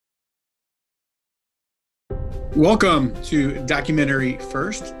Welcome to Documentary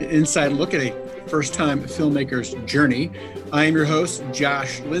First, an inside look at a first-time filmmaker's journey. I am your host,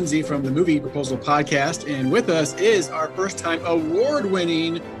 Josh Lindsay from the Movie Proposal Podcast, and with us is our first-time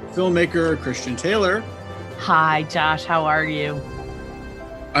award-winning filmmaker, Christian Taylor. Hi, Josh. How are you?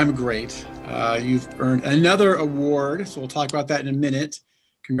 I'm great. You've earned another award, so we'll talk about that in a minute.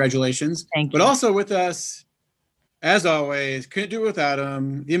 Congratulations. Thank you. But also with us, as always, couldn't do it without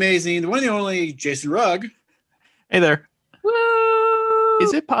him, the amazing, the one and the only Jason Rugg. Hey there. Woo!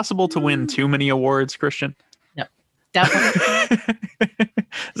 Is it possible to win too many awards, Christian? No, definitely.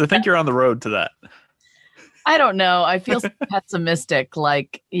 I think you're on the road to that. I don't know. I feel pessimistic.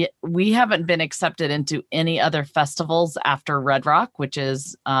 Like we haven't been accepted into any other festivals after Red Rock, which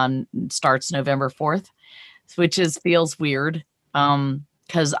is starts November 4th, which feels weird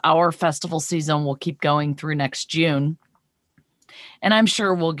because our festival season will keep going through next June. And I'm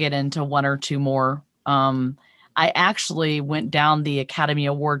sure we'll get into one or two more. I actually went down the Academy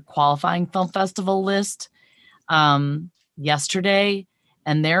Award qualifying film festival list yesterday,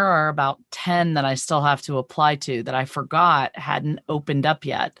 and there are about 10 that I still have to apply to that I forgot hadn't opened up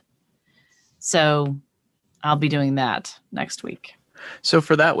yet. So I'll be doing that next week. So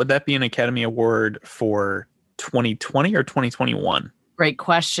for that, would that be an Academy Award for 2020 or 2021? Great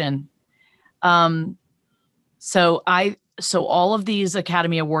question. So all of these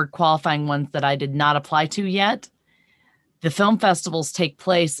Academy Award qualifying ones that I did not apply to yet, the film festivals take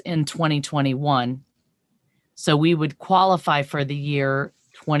place in 2021. So we would qualify for the year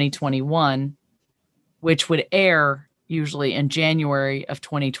 2021, which would air usually in January of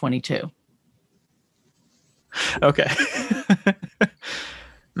 2022. Okay.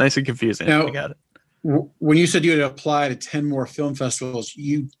 Nice and confusing. Now, I got it. When you said you had applied to 10 more film festivals,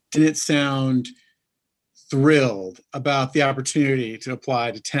 you didn't sound thrilled about the opportunity to apply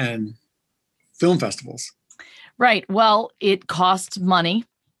to 10 film festivals. Right. Well, it costs money.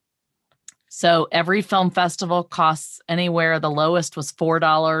 So every film festival costs anywhere. The lowest was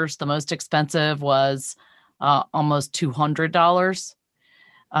 $4. The most expensive was almost $200.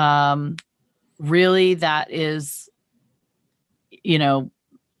 Really, that is,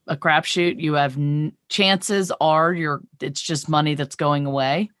 a crapshoot. You have chances are it's just money that's going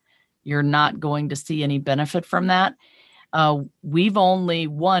away. You're not going to see any benefit from that. We've only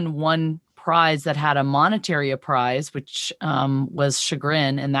won one prize that had a monetary prize, which was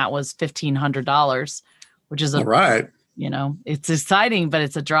Chagrin, and that was $1,500, which is all right. It's exciting, but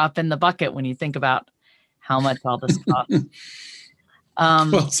it's a drop in the bucket when you think about how much all this costs.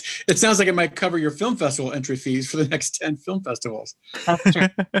 Well, it sounds like it might cover your film festival entry fees for the next 10 film festivals. That's true.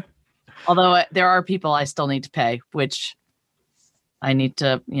 Although there are people I still need to pay, which I need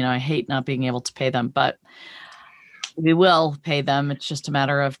to, I hate not being able to pay them, but we will pay them. It's just a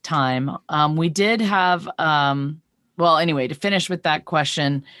matter of time. We did have, anyway, to finish with that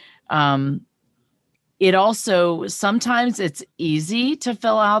question, it also, sometimes it's easy to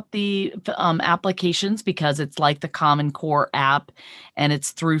fill out the applications because it's like the Common Core app and it's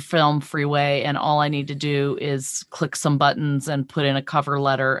through Film Freeway. And all I need to do is click some buttons and put in a cover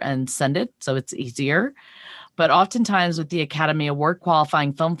letter and send it. So it's easier. But oftentimes with the Academy Award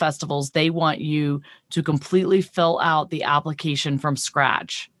qualifying film festivals, they want you to completely fill out the application from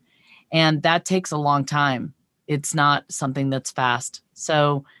scratch. And that takes a long time. It's not something that's fast.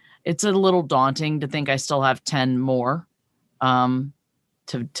 So it's a little daunting to think I still have 10 more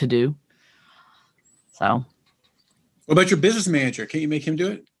to do. So. What about your business manager? Can't you make him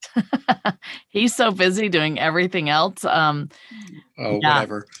do it? He's so busy doing everything else.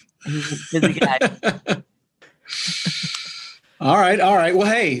 Whatever. He's a busy guy. All right. Well,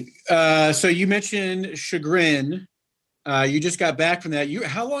 hey, so you mentioned Chagrin. You just got back from that.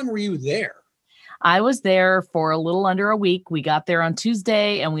 How long were you there? I was there for a little under a week. We got there on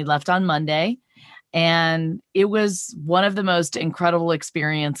Tuesday and we left on Monday. And it was one of the most incredible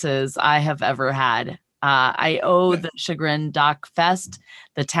experiences I have ever had. I owe the Chagrin Doc Fest,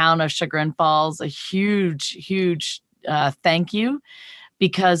 the town of Chagrin Falls, a huge, huge thank you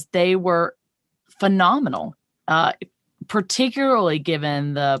because they were phenomenal. Particularly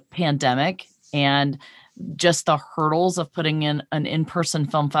given the pandemic and just the hurdles of putting in an in-person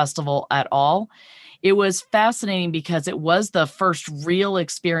film festival at all. It was fascinating because it was the first real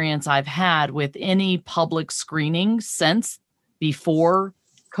experience I've had with any public screening since before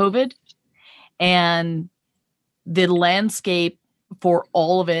COVID. And the landscape for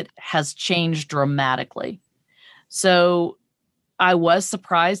all of it has changed dramatically. So I was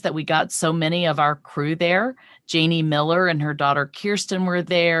surprised that we got so many of our crew there. Janie Miller and her daughter Kirsten were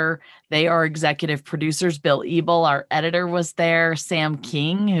there. They are executive producers. Bill Ebel, our editor, was there. Sam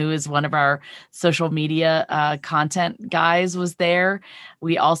King, who is one of our social media content guys, was there.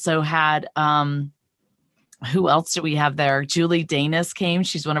 We also had, who else do we have there? Julie Danis came.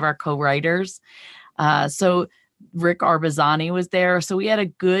 She's one of our co-writers. So Rick Arbazani was there. So we had a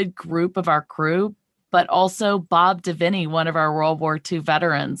good group of our crew, but also Bob Deviney, one of our World War II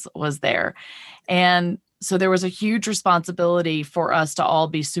veterans, was there. And so there was a huge responsibility for us to all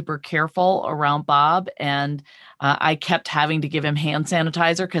be super careful around Bob. And I kept having to give him hand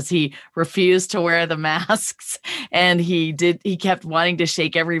sanitizer because he refused to wear the masks. And he kept wanting to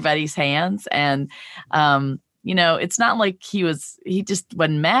shake everybody's hands. And, it's not like he just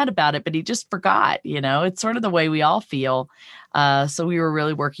wasn't mad about it, but he just forgot, it's sort of the way we all feel. So we were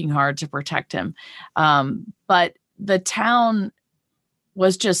really working hard to protect him. But the town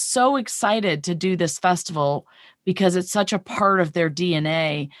was just so excited to do this festival because it's such a part of their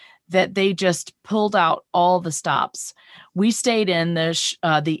DNA that they just pulled out all the stops. We stayed in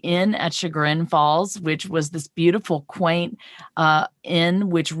the inn at Chagrin Falls, which was this beautiful, quaint inn,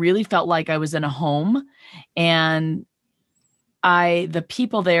 which really felt like I was in a home. And the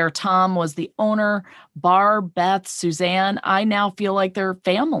people there, Tom was the owner, Barb, Beth, Suzanne, I now feel like they're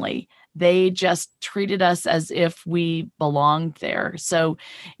family. They just treated us as if we belonged there. So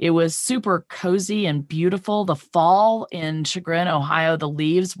it was super cozy and beautiful. The fall in Chagrin, Ohio, the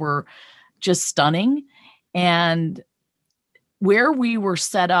leaves were just stunning. And where we were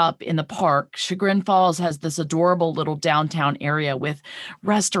set up in the park, Chagrin Falls has this adorable little downtown area with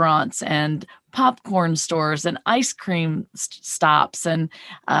restaurants and popcorn stores and ice cream stops. And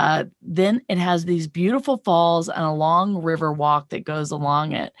then it has these beautiful falls and a long river walk that goes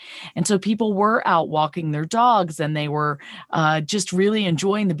along it. And so people were out walking their dogs and they were just really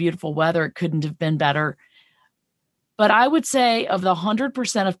enjoying the beautiful weather. It couldn't have been better. But I would say of the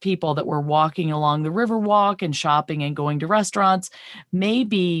 100% of people that were walking along the river walk and shopping and going to restaurants,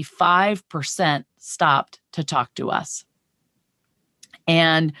 maybe 5% stopped to talk to us.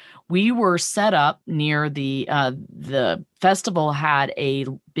 And we were set up near the festival had a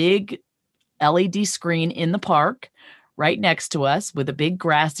big LED screen in the park right next to us with a big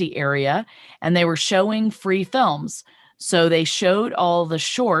grassy area, and they were showing free films. So they showed all the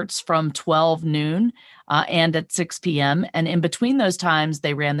shorts from 12 noon and at 6 p.m. And in between those times,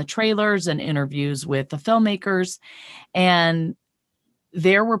 they ran the trailers and interviews with the filmmakers. And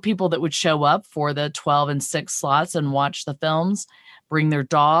there were people that would show up for the 12 and 6 slots and watch the films, bring their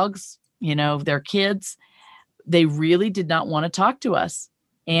dogs, their kids. They really did not want to talk to us.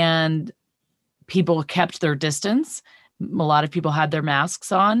 And people kept their distance. A lot of people had their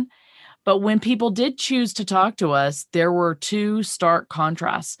masks on. But when people did choose to talk to us, there were two stark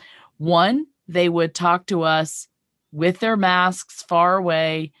contrasts. One, they would talk to us with their masks far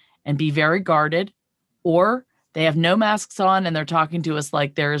away and be very guarded, or they have no masks on and they're talking to us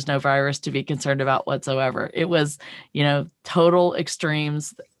like there is no virus to be concerned about whatsoever. It was, total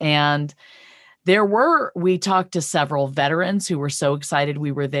extremes. And we talked to several veterans who were so excited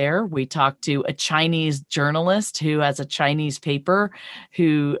we were there. We talked to a Chinese journalist who has a Chinese paper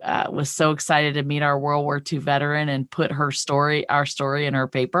who was so excited to meet our World War II veteran and put our story in her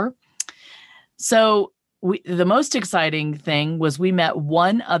paper. So the most exciting thing was we met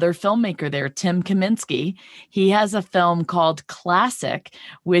one other filmmaker there, Tim Kaminsky. He has a film called Classic,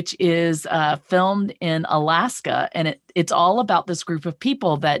 which is filmed in Alaska. And it's all about this group of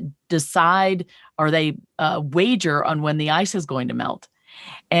people that decide or they wager on when the ice is going to melt.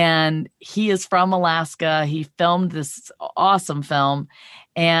 And he is from Alaska. He filmed this awesome film.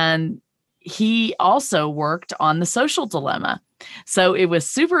 And he also worked on The Social Dilemma. So it was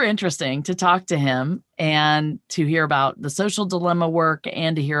super interesting to talk to him and to hear about the Social Dilemma work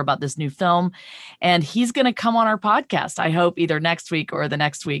and to hear about this new film. And he's going to come on our podcast, I hope, either next week or the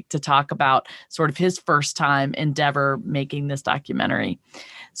next week to talk about sort of his first time endeavor making this documentary.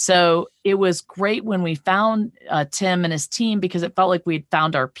 So it was great when we found Tim and his team because it felt like we'd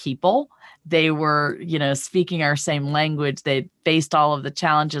found our people. They were, speaking our same language. They'd faced all of the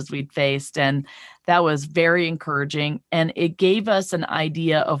challenges we'd faced. And that was very encouraging. And it gave us an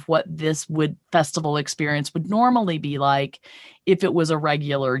idea of what this festival experience would normally be like if it was a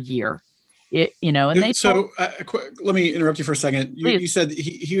regular year. Let me interrupt you for a second. You said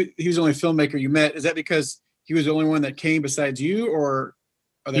he was the only filmmaker you met. Is that because he was the only one that came besides you, or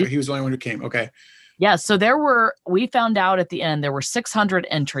he was the only one who came? Okay. Yeah. So we found out at the end, there were 600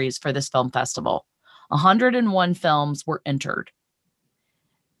 entries for this film festival. 101 films were entered.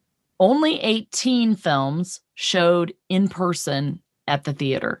 only 18 films showed in person at the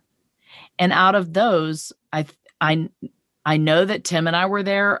theater. And out of those, I know that Tim and I were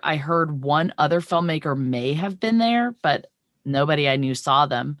there. I heard one other filmmaker may have been there, but nobody I knew saw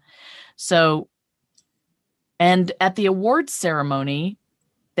them. So, and at the awards ceremony,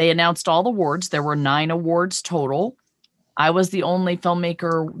 they announced all the awards. There were 9 awards total. I was the only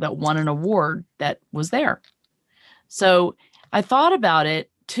filmmaker that won an award that was there. So I thought about it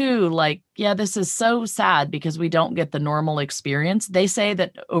too, like, yeah, this is so sad because we don't get the normal experience. They say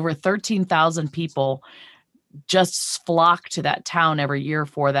that over 13,000 people just flock to that town every year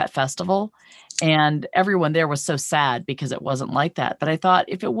for that festival. And everyone there was so sad because it wasn't like that. But I thought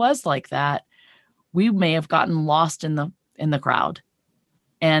if it was like that, we may have gotten lost in the crowd.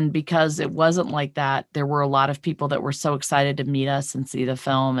 And because it wasn't like that, there were a lot of people that were so excited to meet us and see the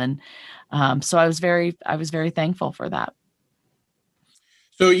film. And so I was very thankful for that.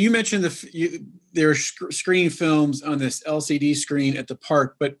 So you mentioned there are screening films on this LCD screen at the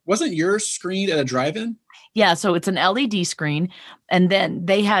park, but wasn't yours screened at a drive-in? Yeah, so it's an LED screen. And then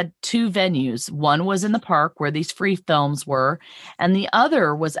they had 2 venues. One was in the park where these free films were, and the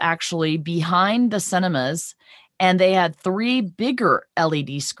other was actually behind the cinemas. And they had 3 bigger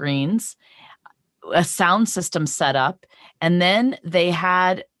LED screens, a sound system set up, and then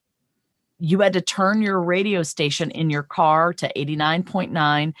you had to turn your radio station in your car to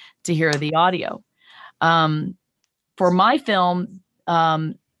 89.9 to hear the audio. For my film,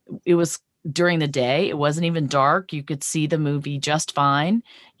 it was during the day. It wasn't even dark. You could see the movie just fine.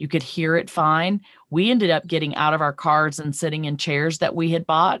 You could hear it fine. We ended up getting out of our cars and sitting in chairs that we had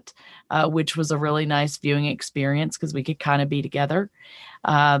bought, which was a really nice viewing experience because we could kind of be together.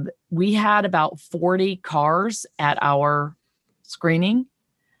 We had about 40 cars at our screening,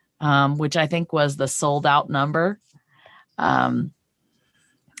 which I think was the sold out number.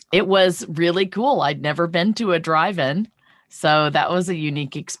 It was really cool. I'd never been to a drive-in, so that was a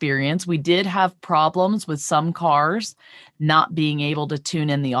unique experience. We did have problems with some cars not being able to tune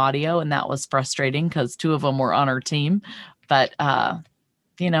in the audio, and that was frustrating because 2 of them were on our team. But, I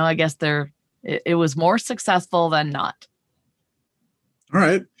guess it was more successful than not. All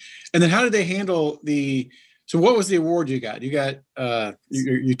right. And then how did they handle so what was the award you got? You got, I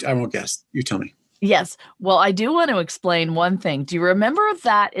won't guess. You tell me. Yes. Well, I do want to explain one thing. Do you remember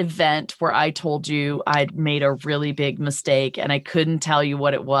that event where I told you I'd made a really big mistake and I couldn't tell you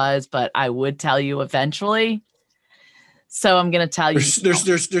what it was, but I would tell you eventually? So I'm going to tell you.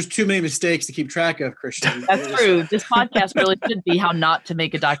 There's too many mistakes to keep track of, Christian. That's true. This podcast really should be how not to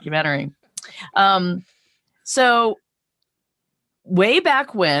make a documentary. So way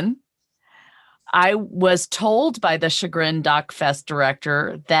back when, I was told by the Chagrin Doc Fest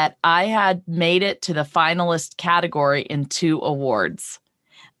director that I had made it to the finalist category in 2 awards,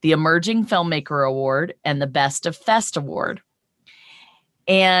 the Emerging Filmmaker Award and the Best of Fest Award.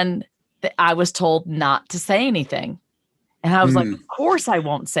 And I was told not to say anything. And I was like, of course I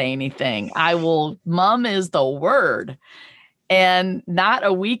won't say anything. Mum is the word. And not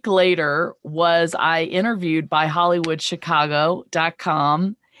a week later was I interviewed by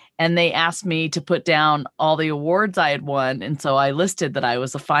HollywoodChicago.com. And they asked me to put down all the awards I had won. And so I listed that I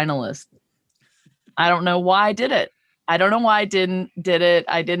was a finalist. I don't know why I did it. I don't know why I did it.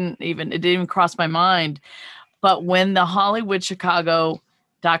 It didn't even cross my mind. But when the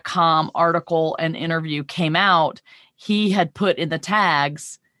HollywoodChicago.com article and interview came out, he had put in the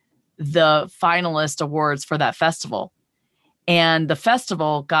tags the finalist awards for that festival. And the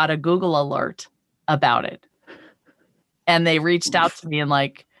festival got a Google alert about it. And they reached out to me and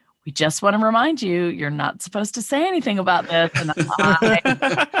like, we just want to remind you, you're not supposed to say anything about this. And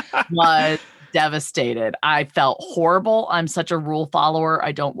I was devastated. I felt horrible. I'm such a rule follower.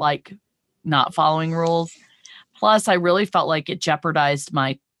 I don't like not following rules. Plus, I really felt like it jeopardized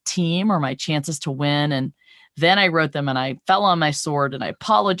my team or my chances to win. And then I wrote them and I fell on my sword and I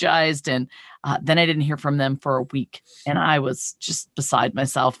apologized. And then I didn't hear from them for a week. And I was just beside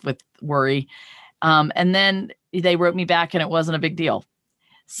myself with worry. And then they wrote me back and it wasn't a big deal.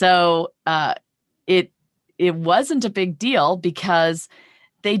 So it wasn't a big deal because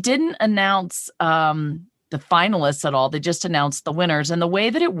they didn't announce the finalists at all. They just announced the winners. And the way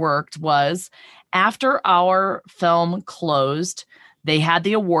that it worked was after our film closed, they had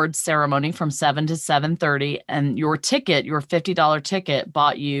the awards ceremony from 7 to 7:30, and your ticket, your $50 ticket,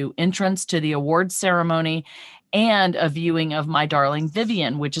 bought you entrance to the awards ceremony and a viewing of My Darling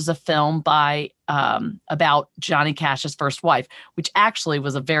Vivian, which is a film about Johnny Cash's first wife, which actually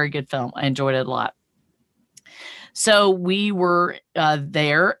was a very good film. I enjoyed it a lot. So we were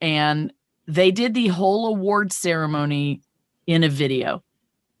there, and they did the whole award ceremony in a video.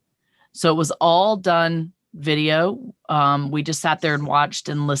 So it was all done video. We just sat there and watched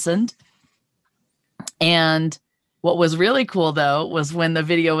and listened. And what was really cool, though, was when the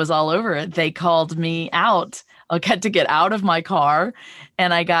video was all over it, they called me out. I got to get out of my car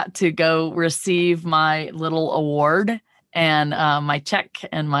and I got to go receive my little award and my check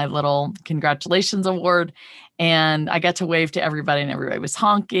and my little congratulations award. And I got to wave to everybody and everybody was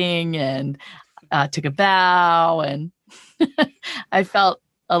honking and took a bow. And I felt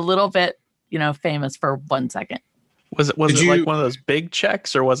a little bit, famous for 1 second. Was it like one of those big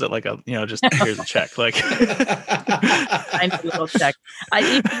checks, or was it like just here's a check? Like I need a little check. I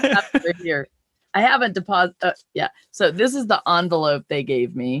even have it right here. I haven't deposited. Yeah. So this is the envelope they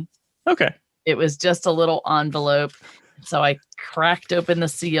gave me. Okay. It was just a little envelope. So I cracked open the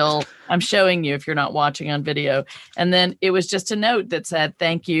seal. I'm showing you if you're not watching on video. And then it was just a note that said,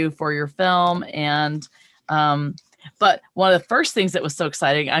 thank you for your film. And, but one of the first things that was so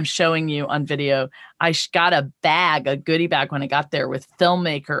exciting, I'm showing you on video, I got a goodie bag when I got there with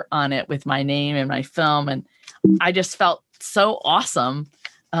filmmaker on it with my name and my film. And I just felt so awesome.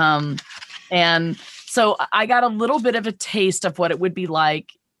 And so I got a little bit of a taste of what it would be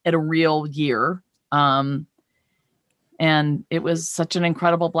like at a real year. And it was such an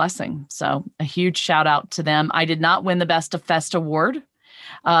incredible blessing. So a huge shout out to them. I did not win the Best of Fest award.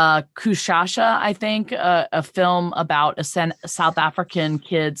 Kushasha, I think, a film about a South African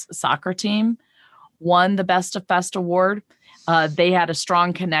kids soccer team, won the Best of Fest award. They had a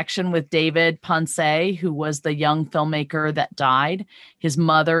strong connection with David Ponce, who was the young filmmaker that died. His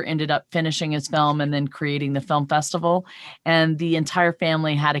mother ended up finishing his film and then creating the film festival. And the entire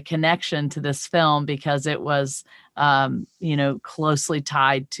family had a connection to this film because it was, closely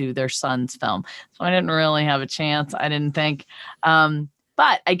tied to their son's film. So I didn't really have a chance, I didn't think.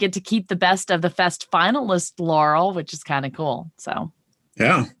 But I get to keep the Best of the Fest finalist laurel, which is kind of cool. So,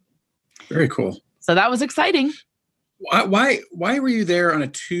 yeah, very cool. So that was exciting. Why were you there on a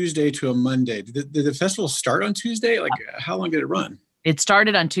Tuesday to a Monday? Did the festival start on Tuesday? Like, how long did it run? It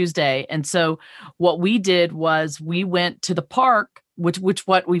started on Tuesday. And so what we did was we went to the park, which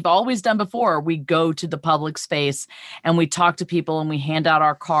what we've always done before. We go to the public space and we talk to people and we hand out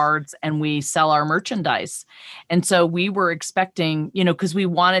our cards and we sell our merchandise. And so we were expecting, because we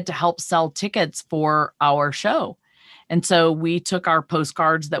wanted to help sell tickets for our show. And so we took our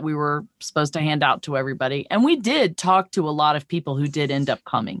postcards that we were supposed to hand out to everybody. And we did talk to a lot of people who did end up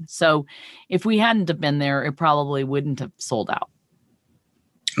coming. So if we hadn't have been there, it probably wouldn't have sold out.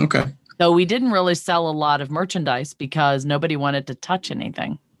 Okay. So we didn't really sell a lot of merchandise because nobody wanted to touch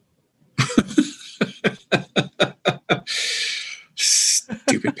anything.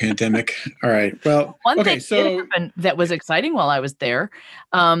 Stupid pandemic. All right. Well, one thing did happen that was exciting while I was there.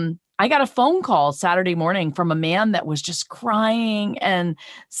 I got a phone call Saturday morning from a man that was just crying and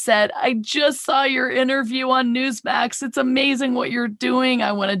said, I just saw your interview on Newsmax. It's amazing what you're doing.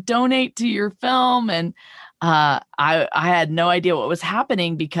 I want to donate to your film. And I had no idea what was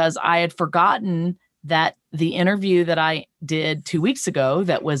happening because I had forgotten that the interview that I did 2 weeks ago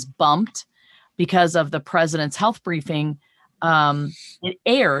that was bumped because of the president's health briefing, it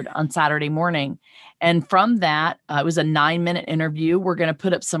aired on Saturday morning. And from that, it was a 9-minute interview. We're going to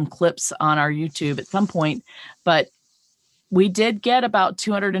put up some clips on our YouTube at some point, but we did get about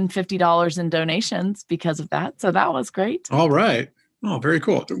 $250 in donations because of that. So that was great. All right. Oh, very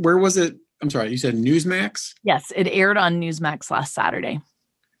cool. Where was it? I'm sorry, you said Newsmax? Yes, it aired on Newsmax last Saturday.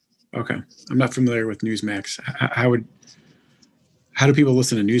 Okay. I'm not familiar with Newsmax. How do people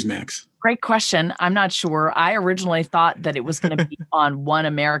listen to Newsmax? Great question. I'm not sure. I originally thought that it was going to be on One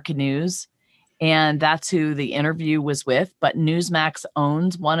America News, and that's who the interview was with. But Newsmax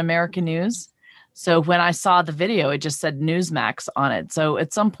owns One America News. So when I saw the video, it just said Newsmax on it. So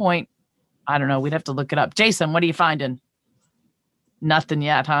at some point, I don't know, we'd have to look it up. Jason, what are you finding? Nothing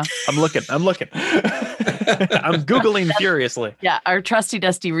yet, huh? I'm looking. I'm Googling furiously. Yeah, our trusty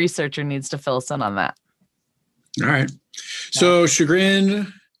dusty researcher needs to fill us in on that. All right. So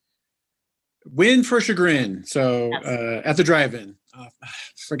Chagrin, win for Chagrin. So yes. At the drive-in.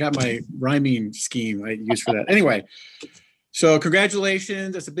 Forgot my rhyming scheme I used for that. Anyway, so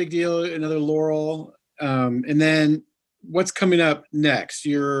congratulations. That's a big deal. Another laurel. And then what's coming up next?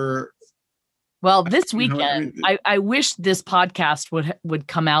 Well, this weekend, I wish this podcast would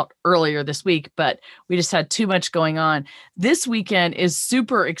come out earlier this week, but we just had too much going on. This weekend is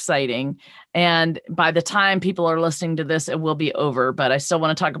super exciting. And by the time people are listening to this, it will be over, but I still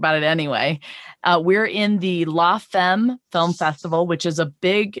want to talk about it anyway. We're in the La Femme Film Festival, which is a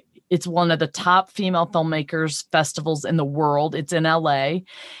big It's one of the top female filmmakers festivals in the world. It's in LA.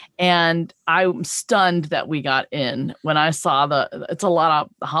 And I'm stunned that we got in when I saw it's a lot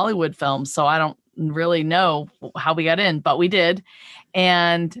of Hollywood films. So I don't really know how we got in, but we did.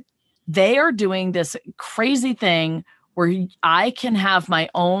 And they are doing this crazy thing where I can have my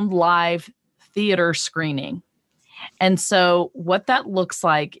own live theater screening. And so what that looks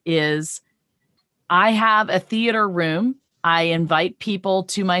like is I have a theater room. I invite people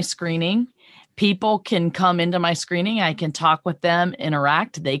to my screening. People can come into my screening. I can talk with them,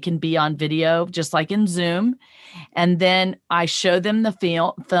 interact. They can be on video, just like in Zoom. And then I show them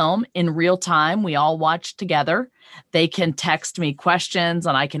the film in real time. We all watch together. They can text me questions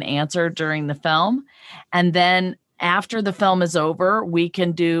and I can answer during the film. And then after the film is over, we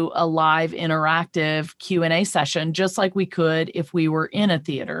can do a live interactive Q&A session, just like we could if we were in a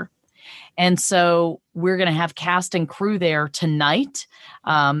theater. And so we're going to have cast and crew there tonight.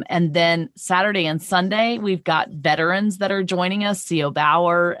 And then Saturday and Sunday, we've got veterans that are joining us, C.O.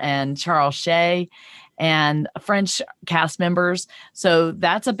 Bauer and Charles Shea and French cast members. So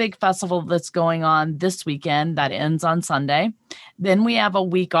that's a big festival that's going on this weekend that ends on Sunday. Then we have a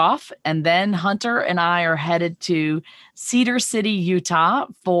week off, and then Hunter and I are headed to Cedar City, Utah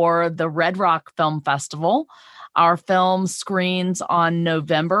for the Red Rock Film Festival. Our film screens on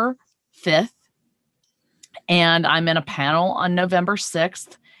November 5th, and I'm in a panel on November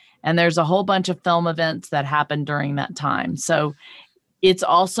 6th, and there's a whole bunch of film events that happen during that time. So it's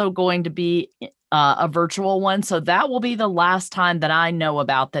also going to be a virtual one. So that will be the last time that I know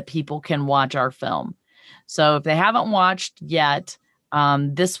about that people can watch our film. So if they haven't watched yet,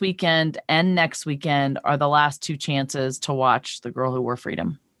 this weekend and next weekend are the last two chances to watch The Girl Who Wore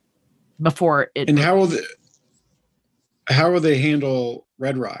Freedom before it. And how will they handle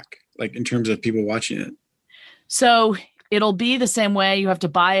Red Rock, like in terms of people watching it? So it'll be the same way. You have to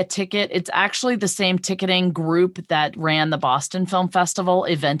buy a ticket. It's actually the same ticketing group that ran the Boston Film Festival,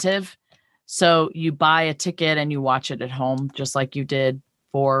 Eventive. So you buy a ticket and you watch it at home, just like you did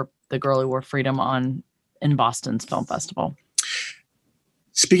for The Girl Who Wore Freedom in Boston's film festival.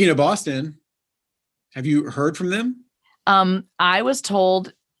 Speaking of Boston, have you heard from them? I was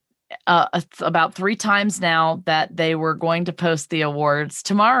told about 3 times now that they were going to post the awards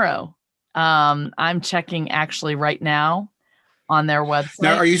tomorrow. I'm checking actually right now on their website.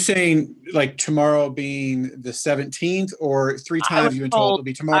 Now, are you saying like tomorrow being the 17th, or 3 times you've been told it'll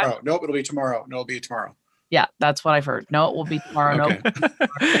be tomorrow? Nope, it'll be tomorrow. No, it'll be tomorrow. Yeah, that's what I've heard. No, it will be tomorrow. Okay.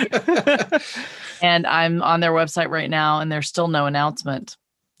 Nope. And I'm on their website right now, and there's still no announcement.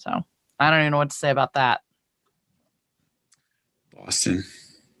 So I don't even know what to say about that. Boston,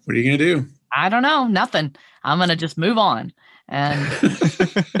 what are you going to do? I don't know. Nothing. I'm going to just move on. And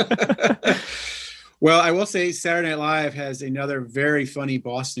well, I will say Saturday Night Live has another very funny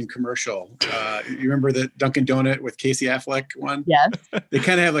Boston commercial. You remember the Dunkin' Donut with Casey Affleck one? Yes. They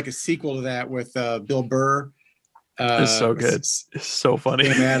kind of have like a sequel to that with Bill Burr. It's so good. It's so funny.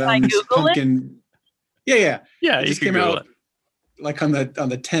 Adams, pumpkin. Yeah. Yeah, it you just can came Google out like on the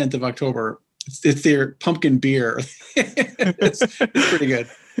 10th of October. It's their pumpkin beer. it's pretty good.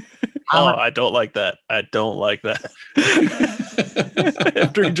 Oh, I don't like that. I don't like that.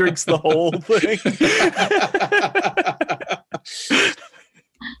 After he drinks the whole thing.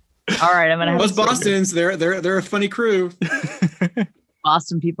 All right, I'm gonna. Those Bostons, they're a funny crew.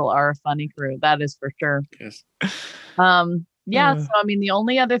 Boston people are a funny crew. That is for sure. Yes. Yeah. So I mean, the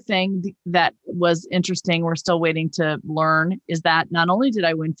only other thing that was interesting, we're still waiting to learn, is that not only did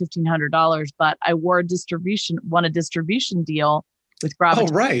I win $1,500, but I won a distribution deal with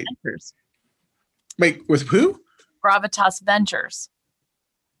Gravitas Ventures. Wait, with who? Gravitas Ventures.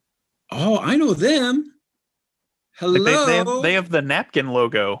 Oh, I know them. Hello. Like they have the napkin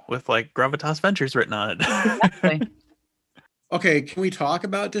logo with like Gravitas Ventures written on it. Exactly. Okay, can we talk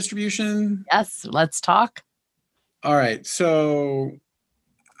about distribution? Yes, let's talk. All right. So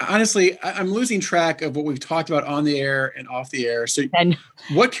honestly, I'm losing track of what we've talked about on the air and off the air. So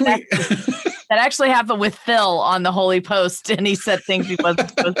what can we... That actually happened with Phil on the Holy Post, and he said things he wasn't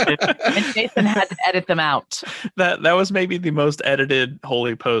supposed to, and Jason had to edit them out. That was maybe the most edited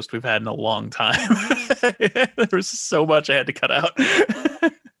Holy Post we've had in a long time. There was so much I had to cut out.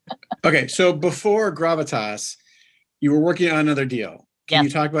 Okay, so before Gravitas, you were working on another deal. Can you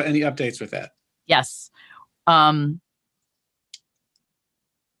talk about any updates with that? Yes.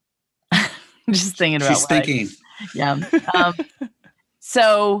 Just thinking about. She's thinking. Yeah.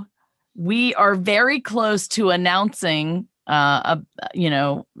 So we are very close to announcing, more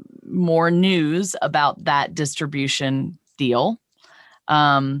news about that distribution deal.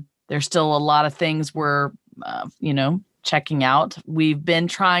 There's still a lot of things we're, checking out. We've been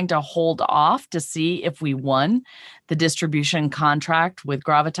trying to hold off to see if we won the distribution contract with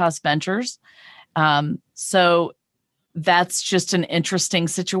Gravitas Ventures. So that's just an interesting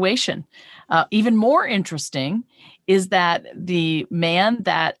situation. Even more interesting is that the man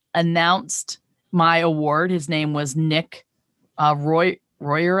that announced my award, his name was Nick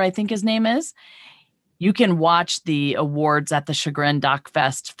Royer, I think his name is. You can watch the awards at the Chagrin Doc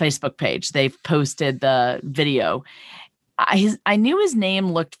Fest Facebook page. They've posted the video. I knew his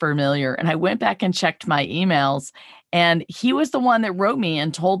name looked familiar, and I went back and checked my emails, and he was the one that wrote me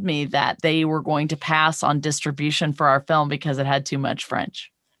and told me that they were going to pass on distribution for our film because it had too much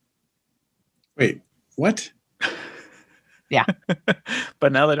French. Wait, what? Yeah.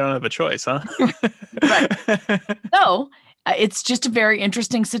 But now they don't have a choice, huh? Right. So it's just a very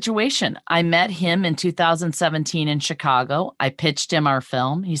interesting situation. I met him in 2017 in Chicago. I pitched him our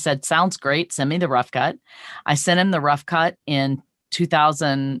film. He said, sounds great. Send me the rough cut. I sent him the rough cut in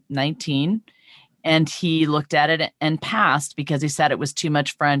 2019, and he looked at it and passed because he said it was too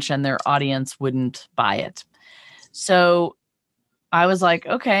much French and their audience wouldn't buy it. So I was like,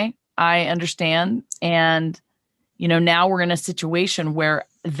 okay, I understand. And, now we're in a situation where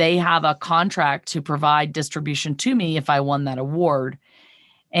they have a contract to provide distribution to me if I won that award.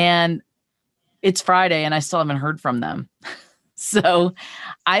 And it's Friday and I still haven't heard from them. So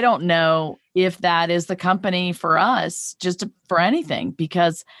I don't know if that is the company for us, for anything,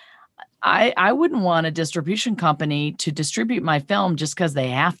 because I wouldn't want a distribution company to distribute my film just because they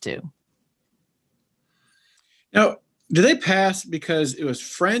have to. Now, did they pass because it was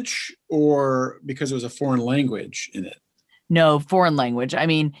French or because it was a foreign language in it? No, foreign language. I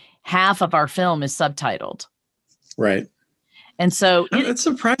mean, half of our film is subtitled. Right. And so it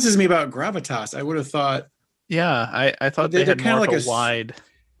surprises me about Gravitas. I would have thought. Yeah, I thought they had more like of a wide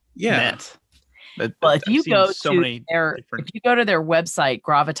net. Well, if you go to their website,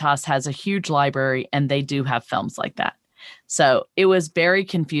 Gravitas has a huge library and they do have films like that. So it was very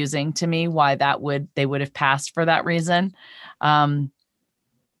confusing to me why they would have passed for that reason.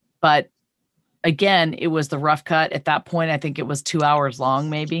 But again, it was the rough cut. At that point, I think it was 2 hours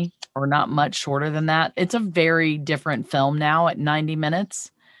long, maybe, or not much shorter than that. It's a very different film now at 90 minutes.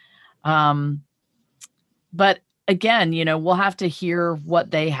 But again, we'll have to hear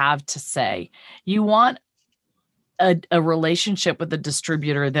what they have to say. You want a relationship with a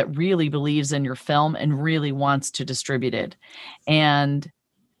distributor that really believes in your film and really wants to distribute it. And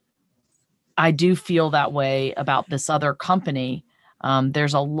I do feel that way about this other company.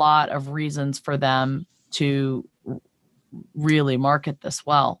 There's a lot of reasons for them to really market this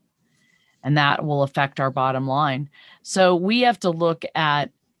well, and that will affect our bottom line. So we have to look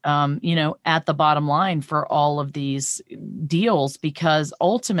at the bottom line for all of these deals, because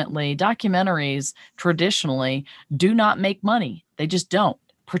ultimately documentaries traditionally do not make money. They just don't,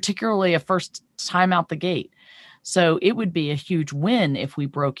 particularly a first time out the gate. So it would be a huge win if we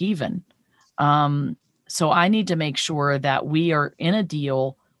broke even. So I need to make sure that we are in a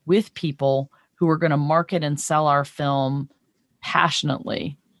deal with people who are going to market and sell our film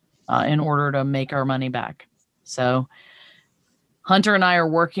passionately in order to make our money back. So Hunter and I are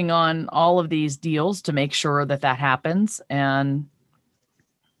working on all of these deals to make sure that happens. And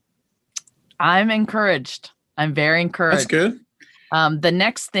I'm encouraged. I'm very encouraged. That's good. The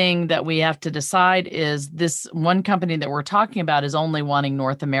next thing that we have to decide is this one company that we're talking about is only wanting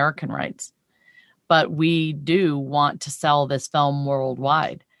North American rights, but we do want to sell this film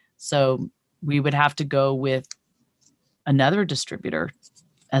worldwide. So we would have to go with another distributor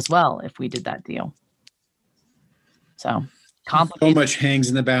as well if we did that deal. So complicated. So much hangs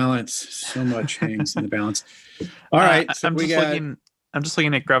in the balance. So much hangs in the balance. All right. So I'm just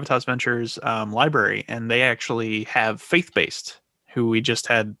looking at Gravitas Ventures library, and they actually have Faith-Based, who we just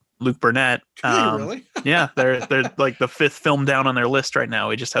had Luke Burnett. Really? Yeah, they're like the fifth film down on their list right now.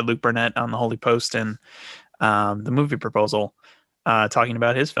 We just had Luke Burnett on the Holy Post and the movie proposal talking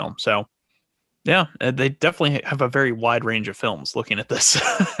about his film. So yeah, they definitely have a very wide range of films looking at this.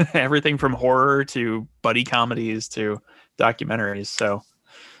 Everything from horror to buddy comedies to documentaries. So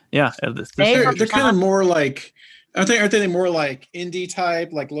yeah, they're kind of more like, aren't they more like indie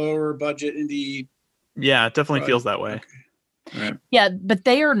type, like lower budget indie? Yeah, it definitely feels that way. Okay. Right. Yeah, but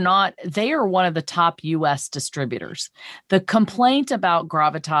they are one of the top US distributors. The complaint about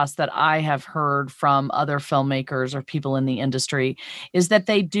Gravitas that I have heard from other filmmakers or people in the industry is that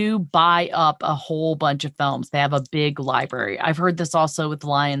they do buy up a whole bunch of films. They have a big library. I've heard this also with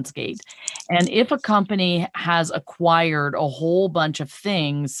Lionsgate. And if a company has acquired a whole bunch of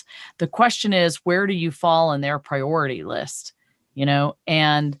things, the question is, where do you fall in their priority list?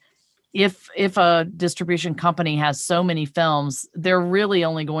 And if a distribution company has so many films, they're really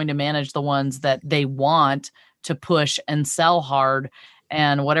only going to manage the ones that they want to push and sell hard.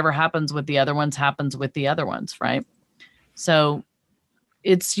 And whatever happens with the other ones happens with the other ones, right? So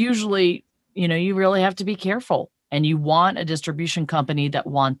it's usually, you really have to be careful, and you want a distribution company that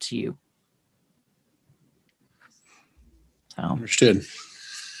wants you. So understood.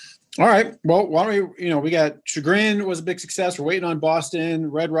 All right. Well, why don't we got Chagrin was a big success. We're waiting on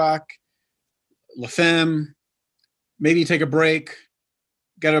Boston, Red Rock, La Femme. Maybe take a break.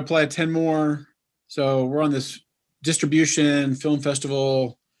 Got to apply 10 more. So we're on this distribution film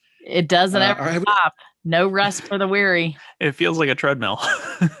festival. It doesn't ever stop. No rest for the weary. It feels like a treadmill.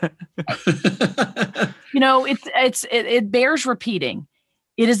 It bears repeating.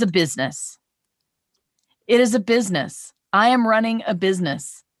 It is a business. It is a business. I am running a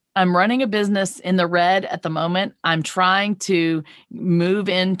business. I'm running a business in the red at the moment. I'm trying to move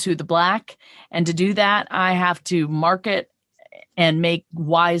into the black. And to do that, I have to market and make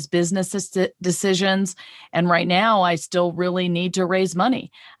wise business decisions. And right now, I still really need to raise money.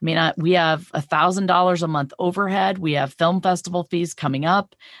 I mean, we have $1,000 a month overhead. We have film festival fees coming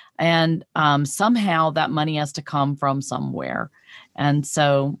up. And somehow that money has to come from somewhere. And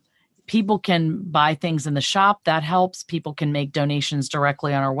so people can buy things in the shop. That helps. People can make donations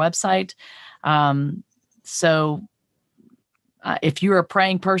directly on our website. So if you're a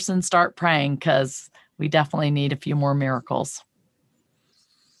praying person, start praying, because we definitely need a few more miracles.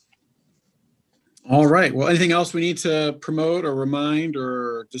 All right. Well, anything else we need to promote or remind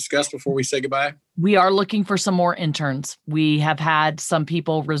or discuss before we say goodbye? We are looking for some more interns. We have had some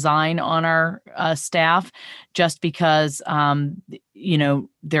people resign on our staff just because,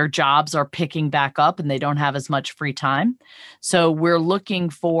 their jobs are picking back up and they don't have as much free time. So we're looking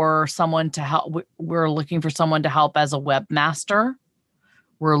for someone to help. We're looking for someone to help as a webmaster.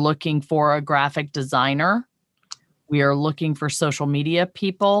 We're looking for a graphic designer. We are looking for social media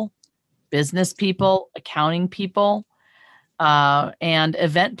people, business people, accounting people, and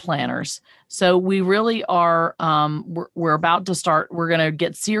event planners. So we really are, we're about to start, we're going to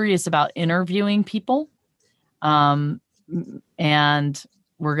get serious about interviewing people. And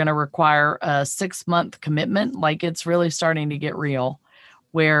we're going to require a 6-month commitment. Like, it's really starting to get real,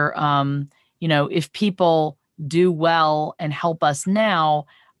 where, if people do well and help us now,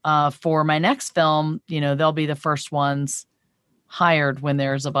 for my next film, they'll be the first ones hired when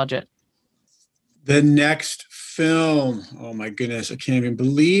there's a budget. The next film. Oh my goodness. I can't even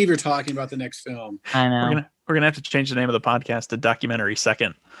believe you're talking about the next film. I know. We're gonna have to change the name of the podcast to Documentary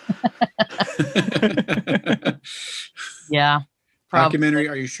Second. Yeah. Probably. Documentary.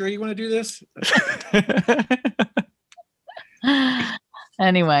 Are you sure you want to do this?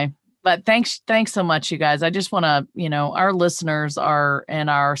 Anyway, but thanks so much, you guys. I just want to, our listeners and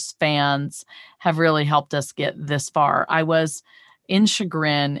our fans have really helped us get this far. I was in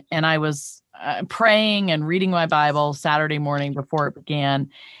Chagrin and I was praying and reading my Bible Saturday morning before it began.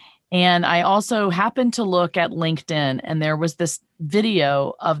 And I also happened to look at LinkedIn, and there was this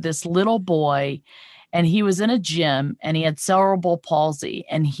video of this little boy, and he was in a gym and he had cerebral palsy,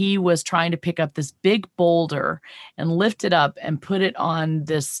 and he was trying to pick up this big boulder and lift it up and put it on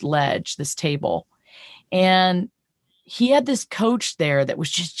this ledge, this table. And he had this coach there that was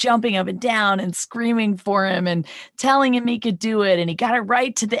just jumping up and down and screaming for him and telling him he could do it. And he got it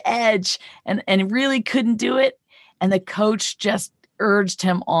right to the edge and really couldn't do it. And the coach just urged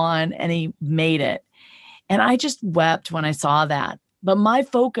him on, and he made it. And I just wept when I saw that. But my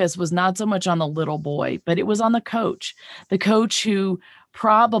focus was not so much on the little boy, but it was on the coach who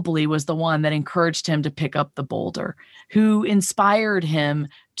probably was the one that encouraged him to pick up the boulder, who inspired him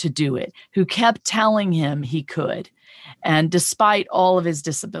to do it, who kept telling him he could, and despite all of his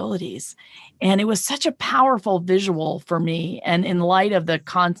disabilities. And it was such a powerful visual for me. And in light of the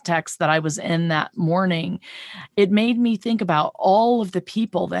context that I was in that morning, it made me think about all of the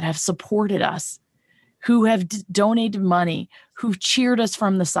people that have supported us, who have donated money, who've cheered us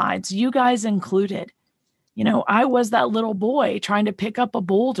from the sides, you guys included. I was that little boy trying to pick up a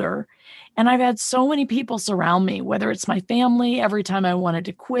boulder, and I've had so many people surround me, whether it's my family every time I wanted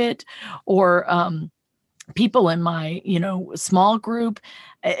to quit, or people in my, small group.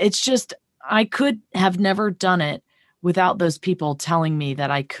 It's just, I could have never done it without those people telling me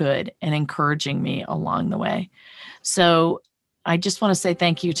that I could and encouraging me along the way. So I just want to say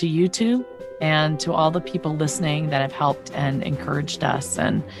thank you to you two and to all the people listening that have helped and encouraged us.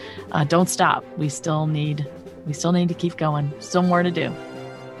 And don't stop. We still need to keep going. Still more to do.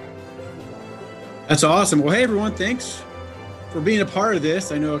 That's awesome. Well, hey, everyone, thanks for being a part of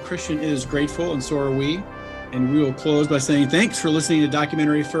this. I know Christian is grateful, and so are we. And we will close by saying thanks for listening to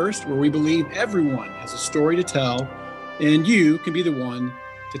Documentary First, where we believe everyone has a story to tell, and you can be the one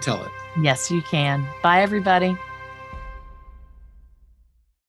to tell it. Yes, you can. Bye, everybody.